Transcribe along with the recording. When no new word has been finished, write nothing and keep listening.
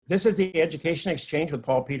This is the Education Exchange with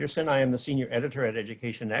Paul Peterson. I am the senior editor at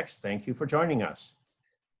Education Next. Thank you for joining us.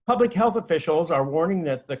 Public health officials are warning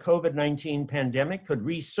that the COVID-19 pandemic could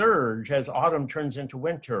resurge as autumn turns into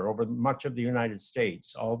winter over much of the United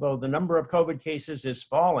States. Although the number of COVID cases is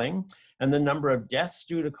falling and the number of deaths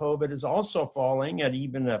due to COVID is also falling at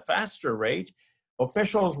even a faster rate,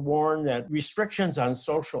 officials warn that restrictions on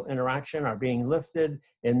social interaction are being lifted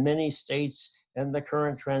in many states and the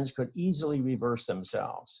current trends could easily reverse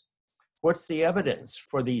themselves. What's the evidence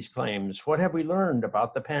for these claims? What have we learned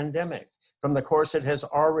about the pandemic from the course it has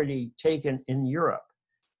already taken in Europe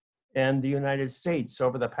and the United States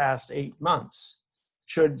over the past 8 months?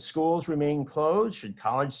 Should schools remain closed? Should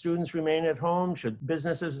college students remain at home? Should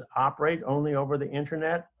businesses operate only over the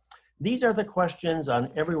internet? These are the questions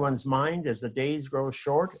on everyone's mind as the days grow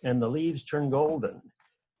short and the leaves turn golden.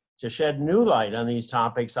 To shed new light on these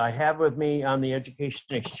topics, I have with me on the Education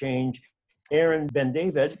Exchange Eran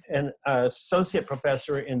Bendavid, an associate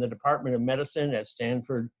professor in the Department of Medicine at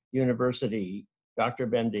Stanford University. Dr.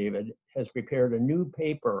 Bendavid has prepared a new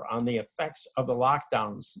paper on the effects of the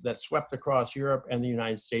lockdowns that swept across Europe and the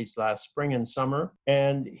United States last spring and summer.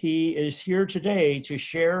 And he is here today to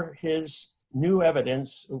share his new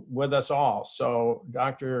evidence with us all. So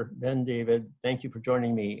Dr. Bendavid, thank you for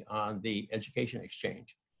joining me on the Education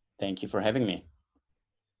Exchange. Thank you for having me.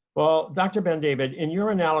 Well, Dr. Bendavid, in your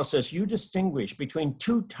analysis, you distinguish between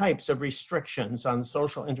two types of restrictions on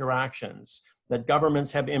social interactions that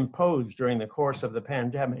governments have imposed during the course of the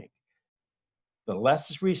pandemic: the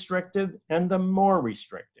less restrictive and the more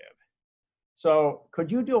restrictive. So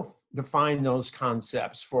could you define those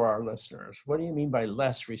concepts for our listeners? What do you mean by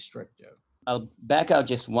less restrictive? I'll back out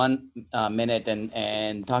just one minute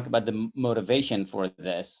and talk about the motivation for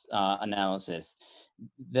this analysis.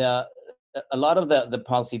 A lot of the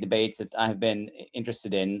policy debates that I've been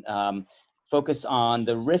interested in focus on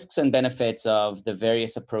the risks and benefits of the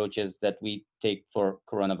various approaches that we take for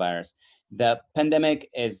coronavirus. The pandemic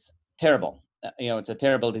is terrible. It's a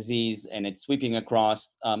terrible disease, and it's sweeping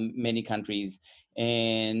across many countries,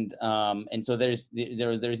 and so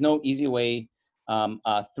there's no easy way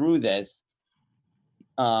through this.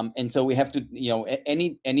 And so we have to,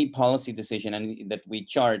 any policy decision that we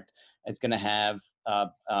chart is going to have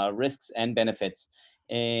risks and benefits.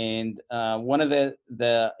 And one of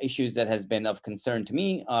the issues that has been of concern to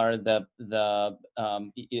me are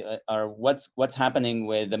what's happening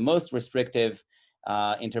with the most restrictive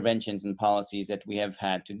interventions and policies that we have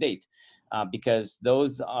had to date, because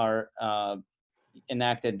those are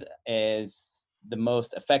enacted as the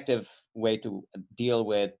most effective way to deal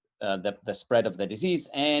with the spread of the disease,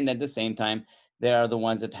 and at the same time, they are the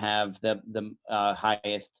ones that have the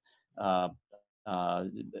highest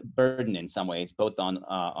burden in some ways, both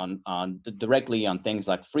on directly on things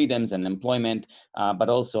like freedoms and employment, but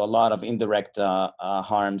also a lot of indirect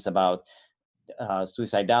harms about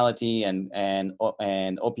suicidality and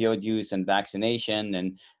opioid use and vaccination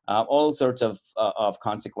and all sorts of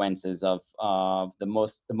consequences of the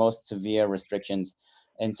most severe restrictions.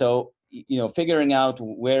 And so, figuring out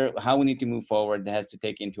how we need to move forward has to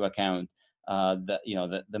take into account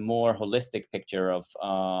the more holistic picture of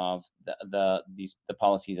the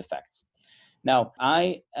policy's effects. Now,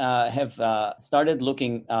 I have started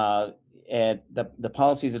looking at the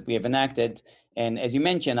policies that we have enacted, and as you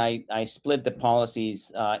mentioned, I split the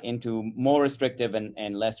policies into more restrictive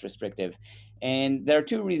and less restrictive. And there are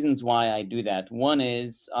two reasons why I do that. One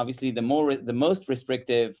is obviously the most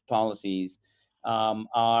restrictive policies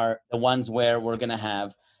are the ones where we're going to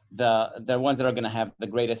have the ones that are going to have the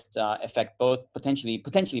greatest effect, both potentially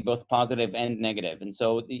both positive and negative. And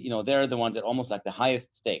so, they're the ones that are almost like the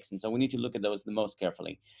highest stakes. And so we need to look at those the most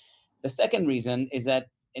carefully. The second reason is that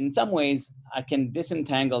in some ways I can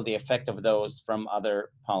disentangle the effect of those from other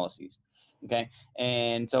policies. Okay.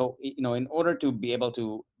 And so, in order to be able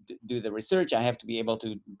to do the research, I have to be able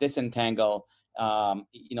to disentangle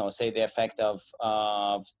say the effect of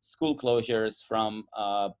school closures from,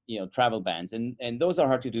 travel bans. And those are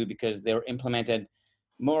hard to do because they're implemented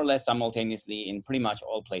more or less simultaneously in pretty much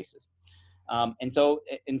all places. And so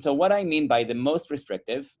what I mean by the most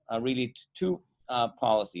restrictive are really two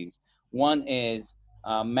policies. One is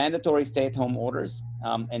mandatory stay-at-home orders,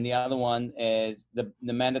 and the other one is the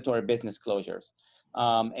mandatory business closures.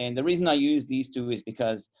 And the reason I use these two is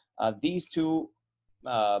because these two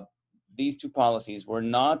policies were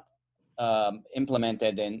not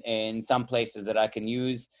implemented in some places that I can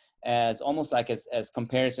use as almost like as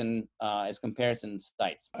comparison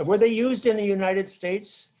sites. Were they used in the United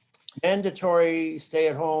States? Mandatory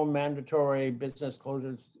stay-at-home, mandatory business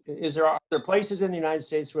closures. Are there places in the United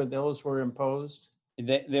States where those were imposed?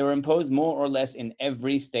 They were imposed more or less in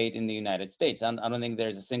every state in the United States. I don't think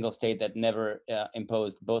there's a single state that never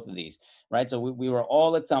imposed both of these, right? So we were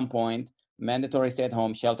all at some point mandatory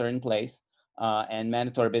stay-at-home, shelter in place, and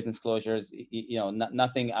mandatory business closures.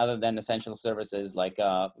 Nothing other than essential services like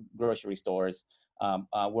grocery stores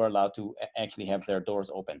were allowed to actually have their doors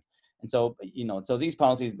open. And so, so these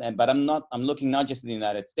policies. But I'm looking not just at the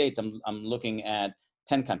United States. I'm looking at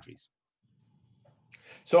 10 countries.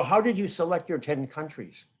 So how did you select your 10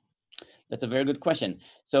 countries? That's a very good question.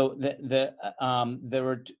 So there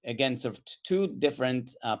were, again, sort of two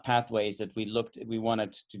different pathways that we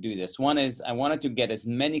wanted to do this. One is I wanted to get as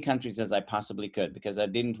many countries as I possibly could, because I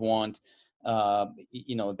didn't want,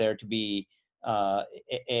 there to be almost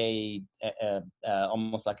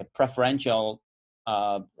like a preferential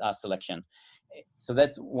selection. So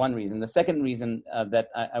that's one reason. The second reason that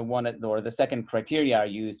I wanted, or the second criteria I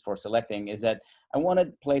used for selecting, is that I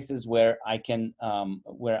wanted places where I can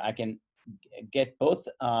get both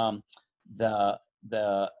an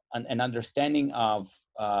understanding of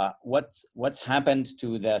what's happened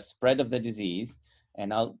to the spread of the disease,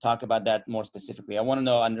 and I'll talk about that more specifically. I want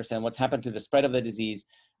to understand what's happened to the spread of the disease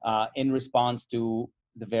in response to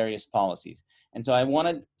the various policies. And so I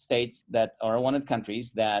wanted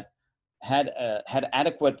countries that had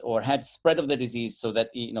adequate or had spread of the disease, so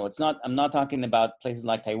that I'm not talking about places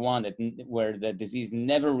like Taiwan where the disease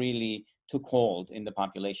never really took hold in the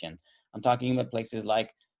population. I'm talking about places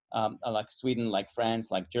like Sweden, like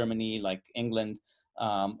France, like Germany, like England,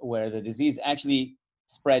 where the disease actually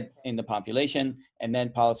spread in the population, and then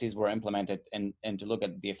policies were implemented, and to look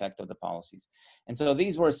at the effect of the policies. And so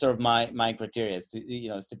these were sort of my criteria,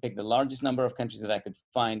 to pick the largest number of countries that I could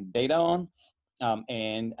find data on,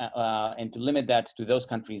 and to limit that to those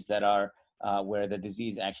countries that are where the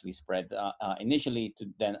disease actually spread initially, to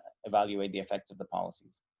then evaluate the effects of the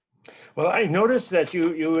policies. Well, I noticed that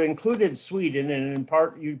you included Sweden, and in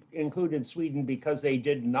part you included Sweden because they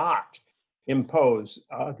did not impose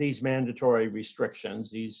these mandatory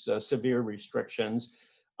restrictions, these severe restrictions.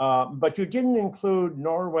 But you didn't include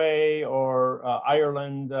Norway or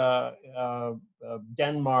Ireland,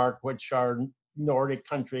 Denmark, which are Nordic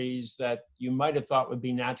countries that you might have thought would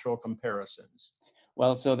be natural comparisons.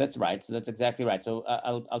 Well, so that's right. So that's exactly right. So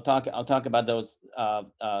I'll talk about those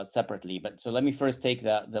separately. But so let me first take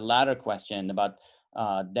the latter question about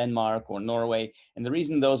Denmark or Norway. And the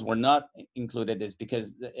reason those were not included is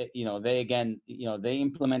because they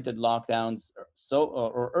implemented lockdowns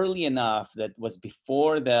or early enough that was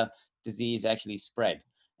before the disease actually spread,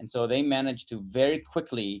 and so they managed to very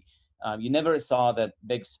quickly. You never saw the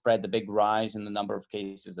big spread, the big rise in the number of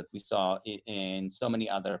cases that we saw in so many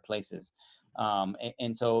other places.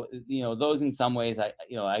 And so, those in some ways, I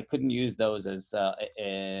couldn't use those as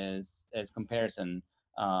comparison,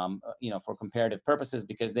 for comparative purposes,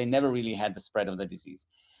 because they never really had the spread of the disease.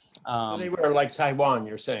 So they were like Taiwan,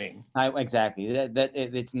 you're saying? Exactly. That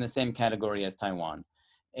it's in the same category as Taiwan.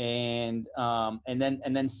 And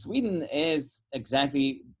then Sweden is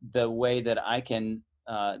exactly the way that I can,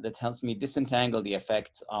 that helps me disentangle the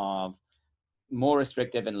effects of more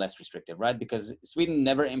restrictive and less restrictive, right? Because Sweden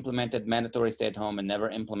never implemented mandatory stay-at-home and never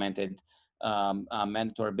implemented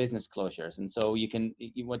mandatory business closures. And so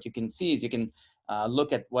what you can see is you can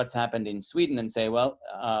look at what's happened in Sweden and say, well,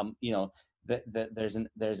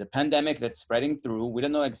 there's a pandemic that's spreading through. We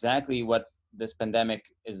don't know exactly what this pandemic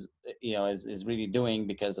is really doing,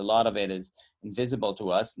 because a lot of it is invisible to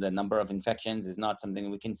us. The number of infections is not something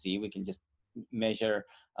we can see. We can just measure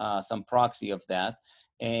some proxy of that.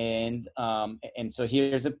 And so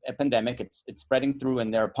here's a pandemic. It's spreading through,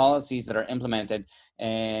 and there are policies that are implemented.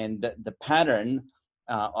 And the pattern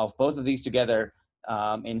of both of these together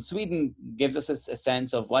in Sweden gives us a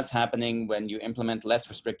sense of what's happening when you implement less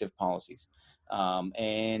restrictive policies.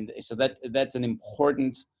 And so that's an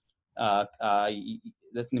important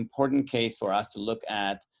case for us to look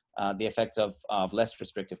at the effects of less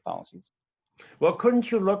restrictive policies. Well,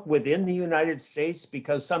 couldn't you look within the United States,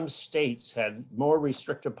 because some states had more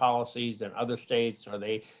restrictive policies than other states, or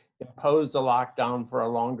they imposed a lockdown for a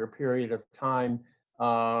longer period of time?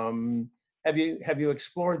 Have you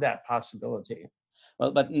explored that possibility?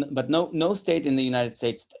 Well, but no state in the United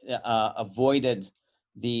States avoided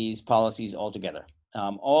these policies altogether.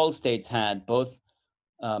 All states had both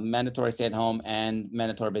mandatory stay-at-home and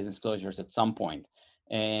mandatory business closures at some point.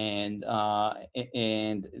 And the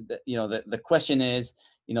question is,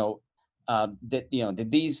 the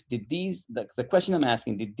question I'm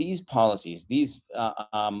asking, did these policies, these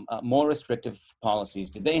more restrictive policies,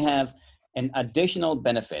 did they have an additional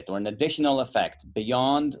benefit or an additional effect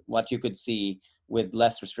beyond what you could see with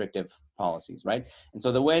less restrictive policies, right? And so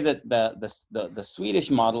the way that the Swedish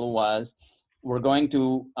model was, we're going to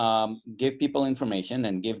give people information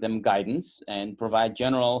and give them guidance and provide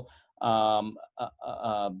general,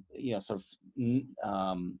 sort of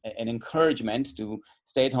an encouragement to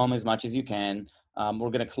stay at home as much as you can.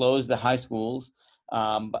 We're going to close the high schools,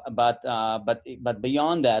 but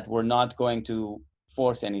beyond that, we're not going to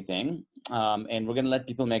force anything, and we're going to let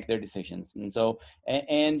people make their decisions. And so,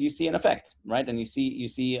 and you see an effect, right? And you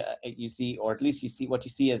see, or at least you see what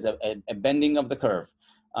you see as a bending of the curve.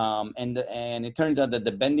 And it turns out that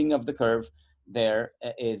the bending of the curve there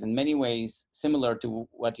is in many ways similar to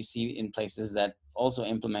what you see in places that also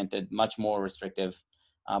implemented much more restrictive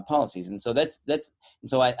policies. And so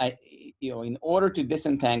I in order to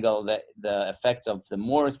disentangle the effects of the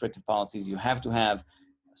more restrictive policies, you have to have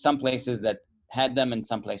some places that had them and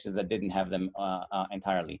some places that didn't have them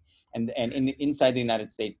entirely. And inside the United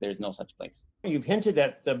States, there's no such place. You've hinted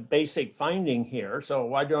at the basic finding here. So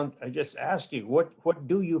why don't I just ask you, what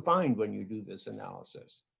do you find when you do this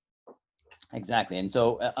analysis? Exactly. And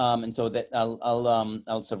so that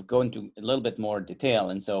I'll sort of go into a little bit more detail.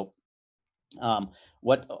 And so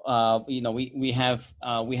we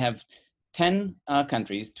have 10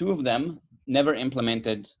 countries. 2 of them never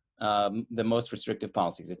implemented the most restrictive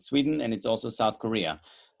policies. It's Sweden and it's also South Korea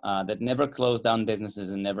that never closed down businesses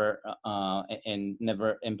and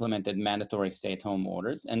never implemented mandatory stay-at-home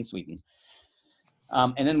orders, and Sweden.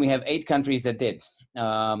 And then we have 8 countries that did,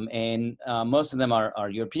 and most of them are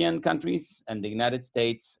European countries, and the United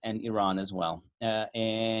States and Iran as well.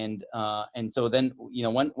 And so then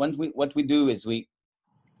what we do is we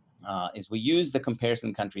use the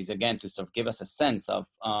comparison countries again to sort of give us a sense of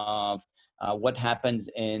what happens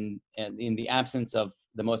in the absence of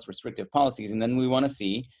the most restrictive policies, and then we want to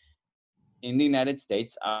see, in the United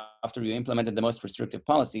States, after you implemented the most restrictive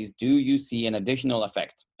policies, do you see an additional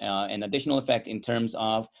effect? An additional effect in terms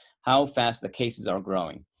of how fast the cases are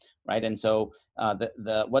growing, right? And so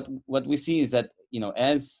what we see is that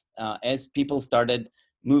as people started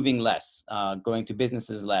moving less, going to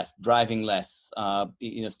businesses less, driving less,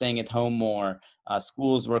 staying at home more,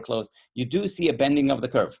 schools were closed, you do see a bending of the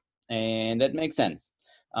curve, and that makes sense.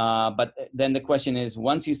 But then the question is,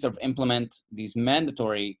 once you sort of implement these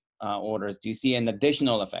mandatory orders, do you see an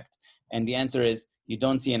additional effect? And the answer is, you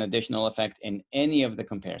don't see an additional effect in any of the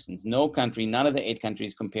comparisons. No country, none of the 8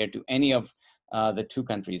 countries compared to any of the 2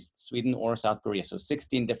 countries, Sweden or South Korea. So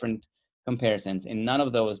 16 different comparisons. In none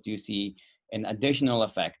of those do you see an additional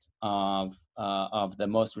effect of the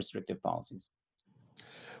most restrictive policies.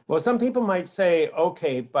 Well, some people might say,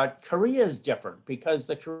 okay, but Korea is different because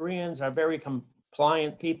the Koreans are very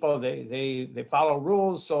compliant people. They follow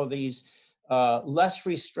rules. So these less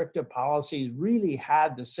restrictive policies really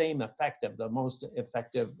had the same effect of the most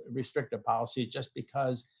effective restrictive policies, just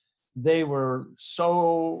because they were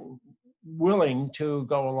so willing to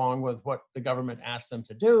go along with what the government asked them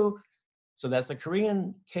to do. So that's the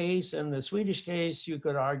Korean case. And the Swedish case, you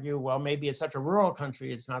could argue, well, maybe it's such a rural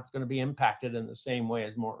country, it's not going to be impacted in the same way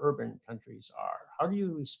as more urban countries are. How do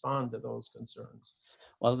you respond to those concerns?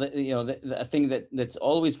 Well, I think that's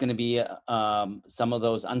always going to be some of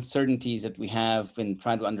those uncertainties that we have in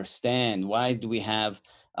trying to understand why do we have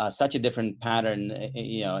such a different pattern,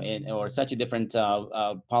 or such a different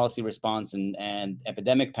policy response and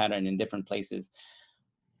epidemic pattern in different places.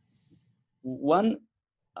 One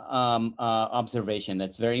observation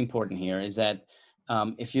that's very important here is that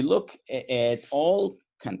if you look at all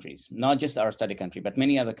countries, not just our study country, but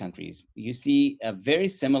many other countries, you see a very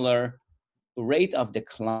similar rate of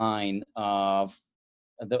decline of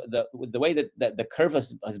the way that the curve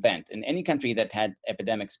has bent in any country that had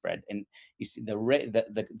epidemic spread, and you see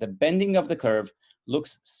the bending of the curve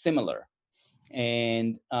looks similar,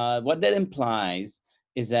 and what that implies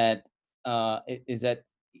is that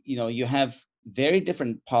you have very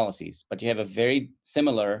different policies, but you have a very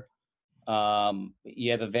similar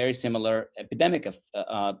epidemic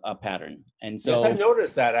pattern. And so, yes, I've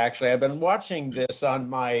noticed that actually. I've been watching this on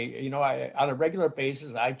my, on a regular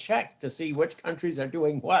basis. I check to see which countries are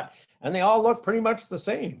doing what, and they all look pretty much the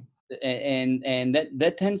same. And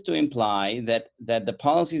that tends to imply that the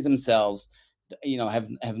policies themselves,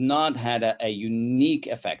 have not had a unique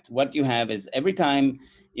effect. What you have is every time,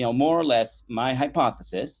 more or less, my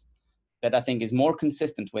hypothesis that I think is more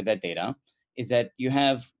consistent with that data is that you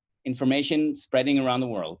have information spreading around the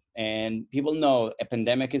world, and people know a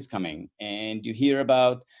pandemic is coming, and you hear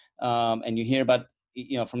about from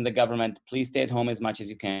the government, please stay at home as much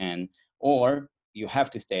as you can, or you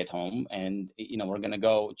have to stay at home, and we're going to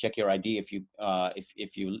go check your ID if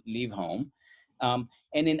you leave home, and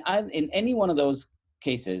in any one of those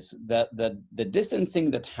cases, the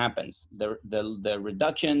distancing that happens, the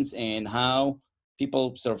reductions in how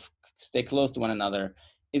people sort of stay close to one another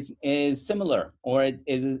is similar, or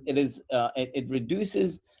it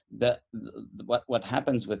reduces what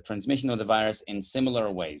happens with transmission of the virus in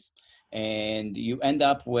similar ways, and you end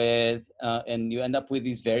up with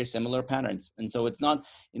these very similar patterns. And so it's not,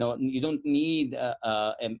 you don't need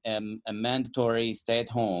a mandatory stay at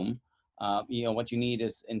home. What you need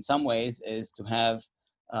is, in some ways, is to have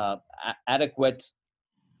adequate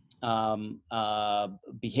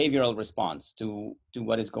behavioral response to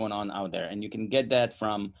what is going on out there. And you can get that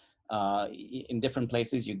from in different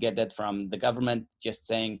places. You get that from the government just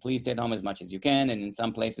saying, please stay at home as much as you can. And in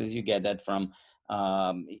some places you get that from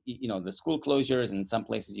the school closures. In some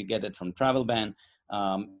places you get it from travel ban.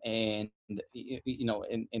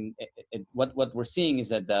 What we're seeing is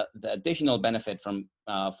that the additional benefit from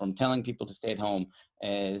telling people to stay at home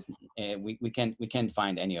is we can't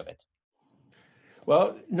find any of it.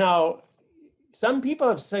 Well, now, some people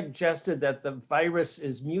have suggested that the virus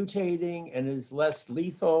is mutating and is less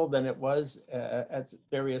lethal than it was at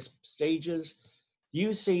various stages. Do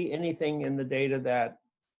you see anything in the data that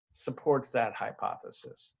supports that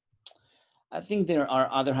hypothesis? I think there are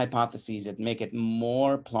other hypotheses that make it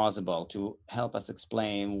more plausible to help us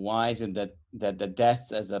explain why is it that the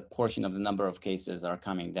deaths as a portion of the number of cases are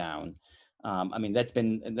coming down. That's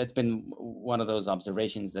been one of those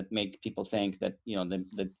observations that make people think that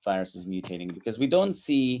the virus is mutating, because we don't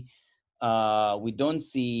see a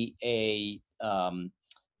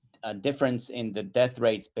difference in the death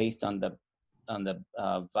rates based on the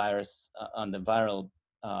virus on the viral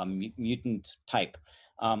mutant type.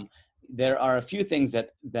 There are a few things that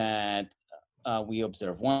we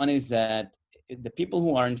observe. One is that the people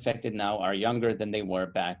who are infected now are younger than they were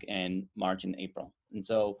back in March and April. And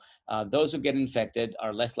so those who get infected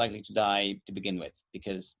are less likely to die to begin with,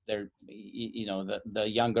 because they're, the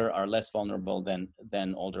younger are less vulnerable than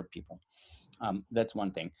older people. That's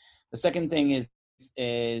one thing. The second thing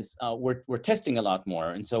is we're testing a lot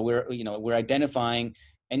more. And so we're identifying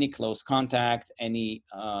any close contact,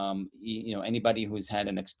 anybody who's had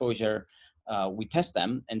an exposure. We test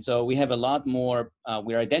them, and so we have a lot more.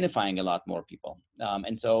 We're identifying a lot more people,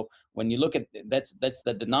 and so when you look at that's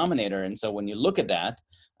the denominator. And so when you look at that,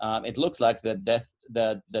 it looks like the death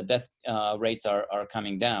rates are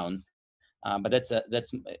coming down, but that's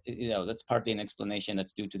partly an explanation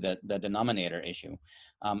that's due to the denominator issue,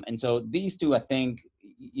 and so these two, I think,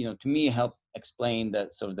 to me, help explain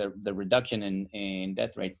the reduction in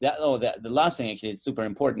death rates. The last thing, actually, is super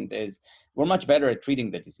important, is we're much better at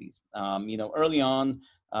treating the disease. Early on,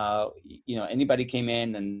 anybody came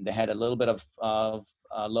in and they had a little bit of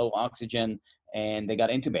low oxygen and they got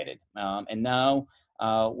intubated. And now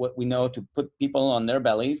what we know, to put people on their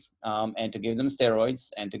bellies and to give them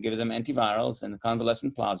steroids and to give them antivirals and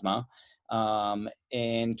convalescent plasma,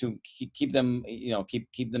 and to keep them,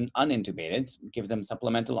 keep them unintubated, give them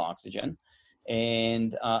supplemental oxygen,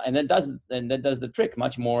 and that does the trick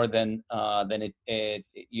much more than it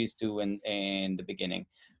used to in the beginning.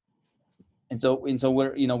 And so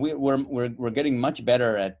we're getting much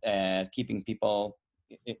better at keeping people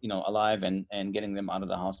alive and getting them out of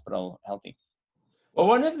the hospital healthy. Well,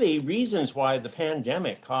 one of the reasons why the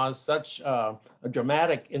pandemic caused such a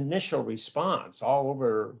dramatic initial response all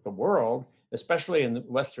over the world, especially in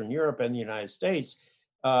Western Europe and the United States,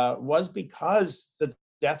 was because the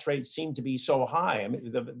death rate seemed to be so high. I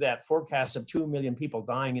mean, that forecast of 2 million people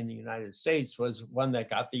dying in the United States was one that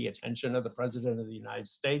got the attention of the President of the United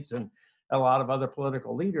States and a lot of other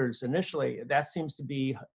political leaders initially. That seems to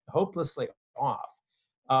be hopelessly off.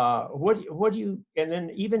 What do you, and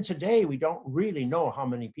then even today, we don't really know how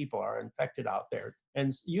many people are infected out there.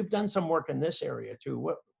 And you've done some work in this area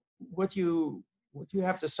too. What do you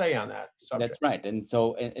have to say on that subject? That's right. And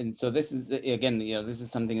so this is, again, this is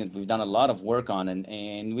something that we've done a lot of work on,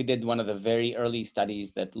 and we did one of the very early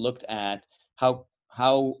studies that looked at how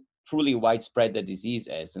truly widespread the disease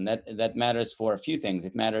is. And that matters for a few things.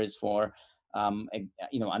 It matters for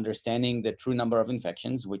understanding the true number of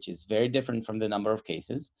infections, which is very different from the number of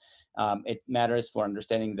cases. It matters for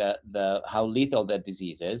understanding how lethal that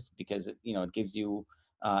disease is, because it gives you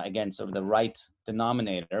again sort of the right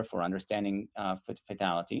denominator for understanding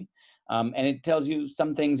fatality, and it tells you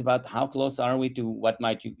some things about how close are we to what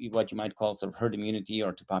you might call sort of herd immunity,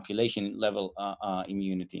 or to population level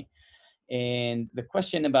immunity. And the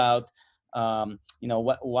question about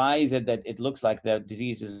why is it that it looks like the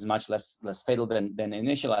disease is much less fatal than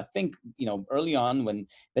initial? I think early on, when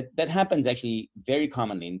that happens actually very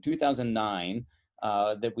commonly. In 2009,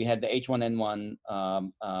 that we had the H1N1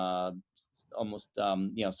 almost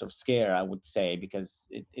sort of scare, I would say, because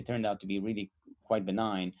it turned out to be really quite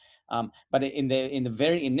benign. But in the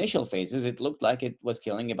very initial phases, it looked like it was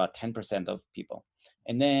killing about 10% of people.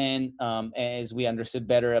 And then as we understood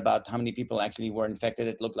better about how many people actually were infected,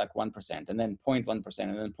 it looked like 1%, and then 0.1%,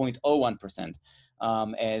 and then 0.01%.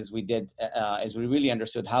 As we really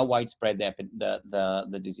understood how widespread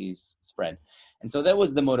the disease spread. And so that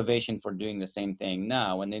was the motivation for doing the same thing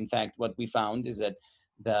now. And in fact, what we found is that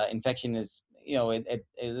the infection is,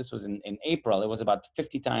 this was in April, it was about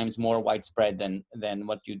 50 times more widespread than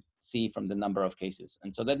what you see from the number of cases.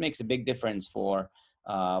 And so that makes a big difference for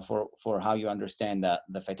how you understand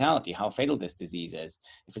the fatality, how fatal this disease is.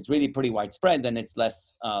 If it's really pretty widespread, then it's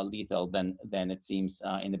less lethal than it seems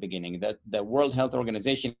in the beginning. The World Health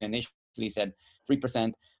Organization initially said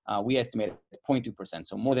 3%. We estimated 0.2%,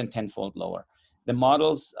 so more than tenfold lower. The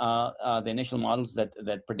models, the initial models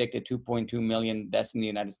that predicted 2.2 million deaths in the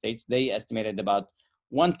United States, they estimated about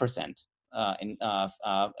 1% are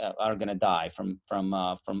going to die from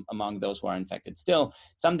among those who are infected. Still,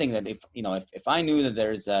 something that if I knew that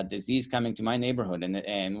there's a disease coming to my neighborhood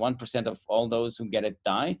and 1% of all those who get it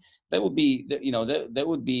die, that would be that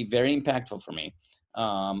would be very impactful for me.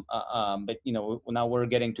 But now we're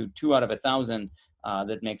getting to 2 out of 1,000.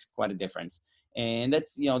 That makes quite a difference. And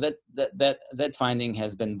that's that finding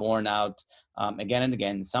has been borne out again and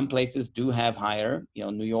again. Some places do have higher,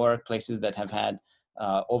 New York, places that have had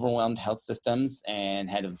overwhelmed health systems and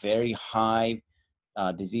had a very high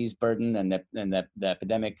disease burden, and the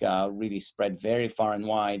epidemic really spread very far and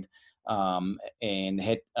wide and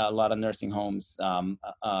hit a lot of nursing homes.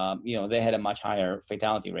 They had a much higher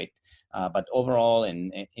fatality rate. But overall,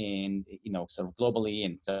 in sort of globally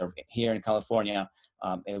and sort of here in California,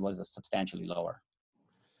 it was substantially lower.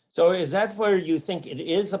 So is that where you think it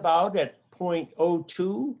is about at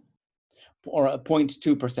 0.02? Or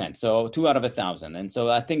 0.2%, so 2 out of 1,000. And so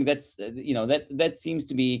I think that's, that seems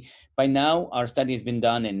to be, by now, our study has been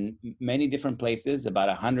done in many different places, about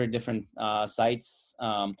 100 different sites.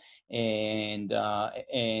 And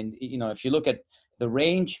if you look at the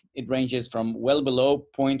range, it ranges from well below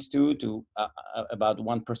 0.2 to about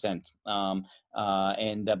 1%.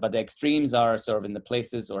 But the extremes are sort of in the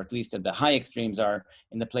places, or at least at the high extremes are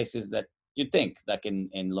in the places that you'd think, like in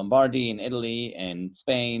Lombardy, in Italy, and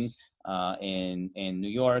Spain, in New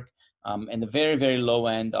York. And the very, very low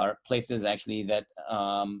end are places actually that,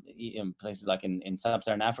 in places like in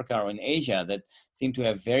sub-Saharan Africa or in Asia, that seem to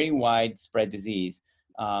have very widespread disease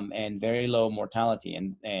and very low mortality.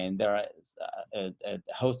 And there are a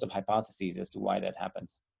host of hypotheses as to why that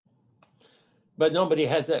happens. But nobody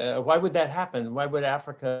has why would that happen? Why would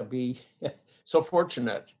Africa be so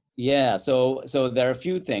fortunate? Yeah, so there are a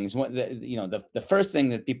few things. The first thing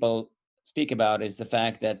that people speak about is the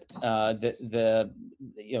fact that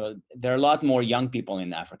there are a lot more young people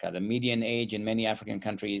in Africa. The median age in many African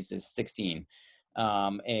countries is 16,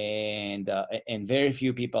 and very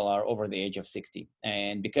few people are over the age of 60.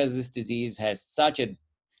 And because this disease has such a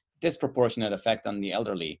disproportionate effect on the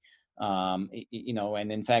elderly, and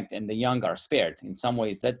in fact, and the young are spared. In some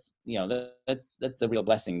ways, that's the real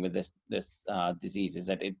blessing with this disease, is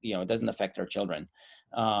that it doesn't affect our children.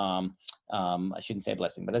 I shouldn't say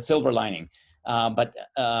blessing, but a silver lining.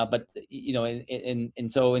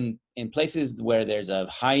 So in places where there's a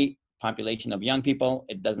high population of young people,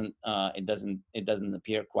 it doesn't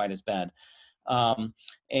appear quite as bad.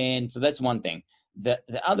 And so that's one thing. The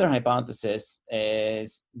other hypothesis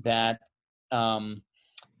is that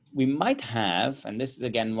we might have, and this is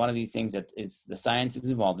again one of these things that is the science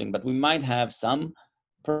is evolving, but we might have some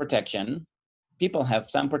protection. People have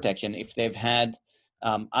some protection if they've had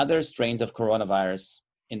other strains of coronavirus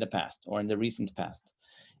in the past or in the recent past.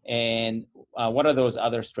 And what are those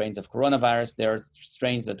other strains of coronavirus? There are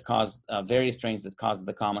strains that cause, various strains that cause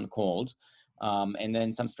the common cold, and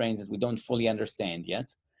then some strains that we don't fully understand yet.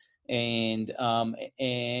 And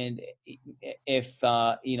if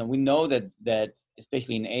we know that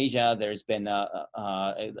especially in Asia, there's been a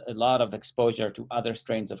lot of exposure to other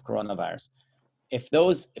strains of coronavirus. If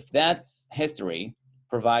that history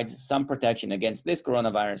provides some protection against this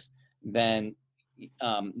coronavirus, then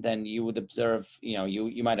you would observe,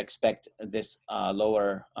 you might expect this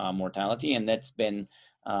lower mortality, and that's been,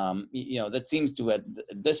 that seems to at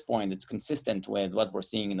this point it's consistent with what we're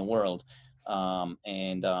seeing in the world,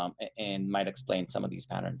 and might explain some of these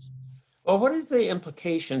patterns. Well, what is the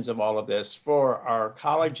implications of all of this for our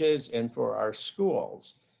colleges and for our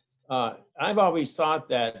schools? I've always thought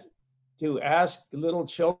that to ask little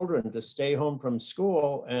children to stay home from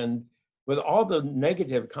school and with all the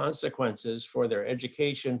negative consequences for their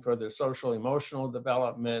education, for their social emotional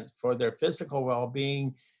development, for their physical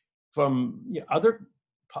well-being, from other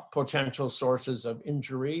potential sources of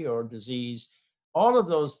injury or disease, all of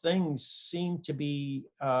those things seem to be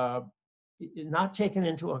not taken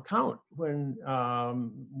into account when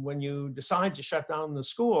you decide to shut down the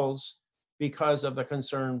schools because of the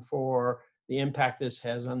concern for the impact this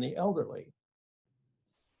has on the elderly.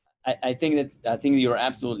 I think you're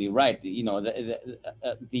absolutely right. You know,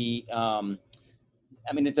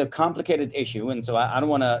 I mean, it's a complicated issue, and so I don't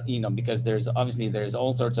want to, you know, because there's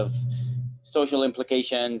all sorts of social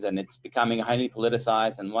implications, and it's becoming highly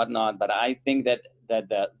politicized and whatnot. But I think that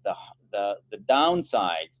the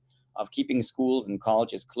downsides of keeping schools and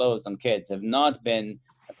colleges closed on kids have not been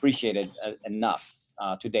appreciated enough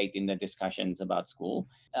to date in the discussions about school.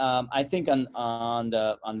 I think on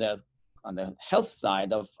the health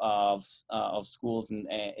side of schools and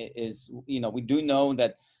is, you know, we do know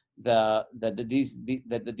that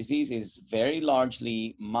the disease is very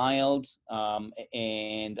largely mild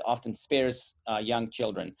and often spares young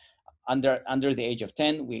children under the age of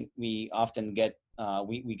 10. We often get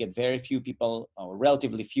we get very few people, or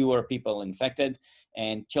relatively fewer people infected,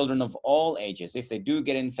 and children of all ages, if they do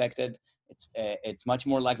get infected, it's much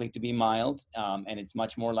more likely to be mild, and it's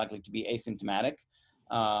much more likely to be asymptomatic.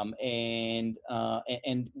 And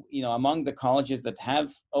you know, among the colleges that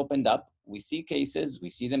have opened up, we see cases, we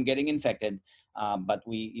see them getting infected, but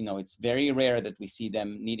you know, it's very rare that we see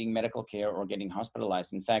them needing medical care or getting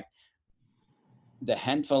hospitalized. In fact, the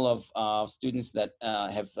handful of students that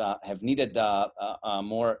have needed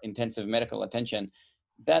more intensive medical attention,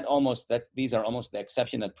 these are almost the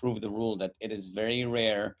exception that prove the rule, that it is very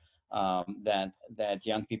rare that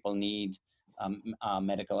young people need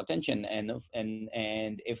medical attention. And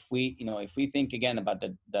if we think again about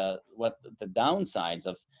the downsides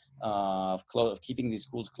of keeping these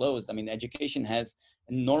schools closed, I mean, education has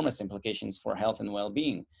enormous implications for health and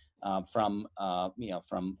well-being. I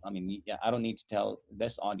mean, I don't need to tell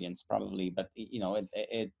this audience probably, but you know,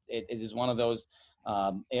 it is one of those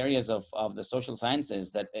areas of the social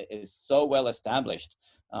sciences that is so well established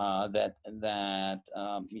that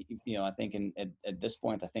you know, I think at this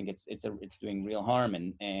point, I think it's doing real harm,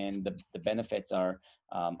 and the benefits are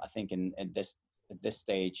I think at this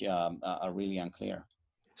stage are really unclear.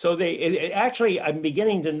 So actually, I'm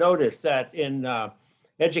beginning to notice that in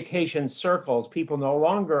education circles, people no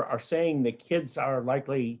longer are saying the kids are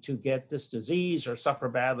likely to get this disease or suffer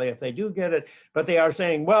badly if they do get it, but they are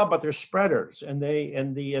saying, well, but they're spreaders, and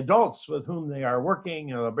the adults with whom they are working,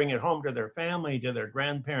 you know, they'll bring it home to their family, to their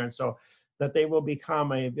grandparents, so that they will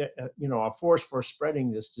become a force for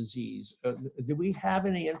spreading this disease. Do we have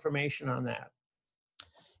any information on that?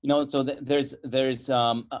 You know, so there's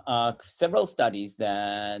several studies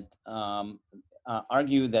that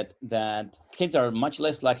argue that kids are much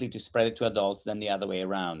less likely to spread it to adults than the other way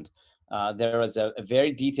around. There was a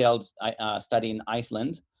very detailed study in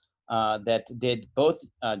Iceland that did both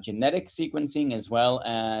genetic sequencing as well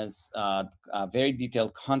as very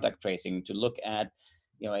detailed contact tracing to look at,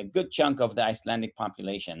 you know, a good chunk of the Icelandic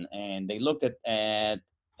population, and they looked at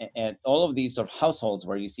all of these sort of households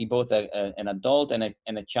where you see both an adult and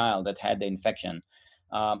a child that had the infection,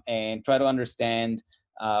 and try to understand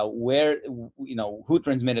where, you know, who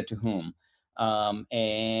transmitted to whom,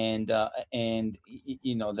 and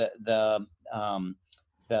you know, the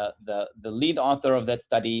lead author of that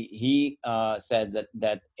study, he said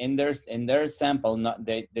that in their sample,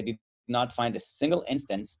 they did not find a single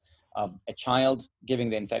instance of a child giving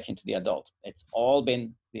the infection to the adult. It's all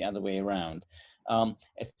been the other way around. A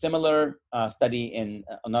similar study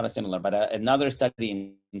another study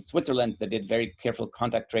in Switzerland that did very careful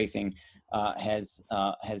contact tracing has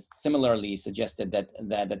similarly suggested that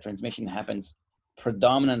the transmission happens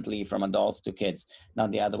predominantly from adults to kids, not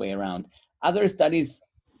the other way around. Other studies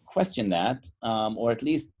question that, or at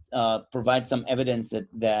least provide some evidence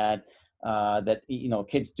that you know,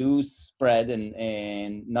 kids do spread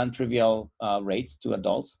in non-trivial rates to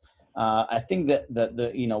adults. I think that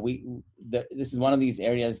this is one of these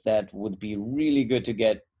areas that would be really good to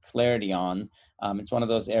get clarity on. It's one of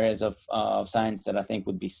those areas of science that I think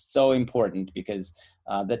would be so important, because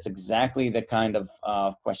that's exactly the kind of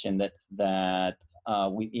question that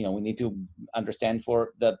we need to understand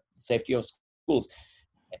for the safety of schools.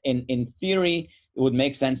 In theory, it would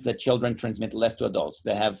make sense that children transmit less to adults.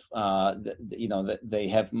 They have, they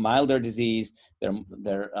have milder disease.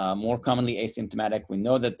 They're more commonly asymptomatic. We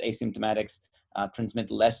know that asymptomatics transmit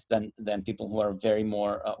less than people who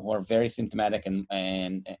are very symptomatic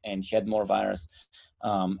and shed more virus.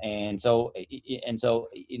 And so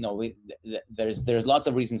there's lots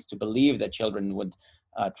of reasons to believe that children would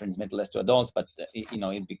transmit less to adults, but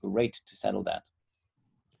it'd be great to settle that.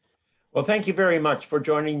 Well, thank you very much for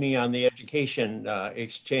joining me on the Education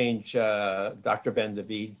Exchange, Dr.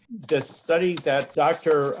 Bendavid. The study that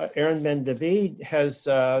Dr. Eran Bendavid has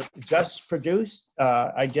just produced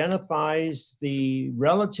identifies the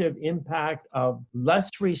relative impact of less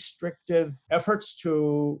restrictive efforts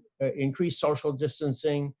to increase social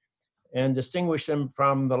distancing and distinguish them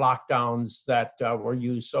from the lockdowns that were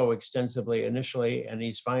used so extensively initially. And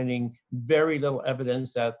he's finding very little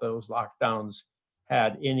evidence that those lockdowns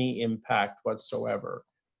had any impact whatsoever.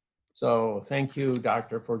 So thank you,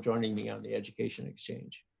 Doctor, for joining me on the Education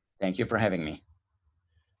Exchange. Thank you for having me.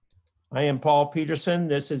 I am Paul Peterson.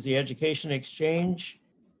 This is the Education Exchange.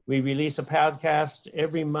 We release a podcast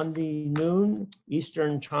every Monday noon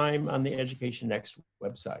Eastern Time on the Education Next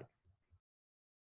website.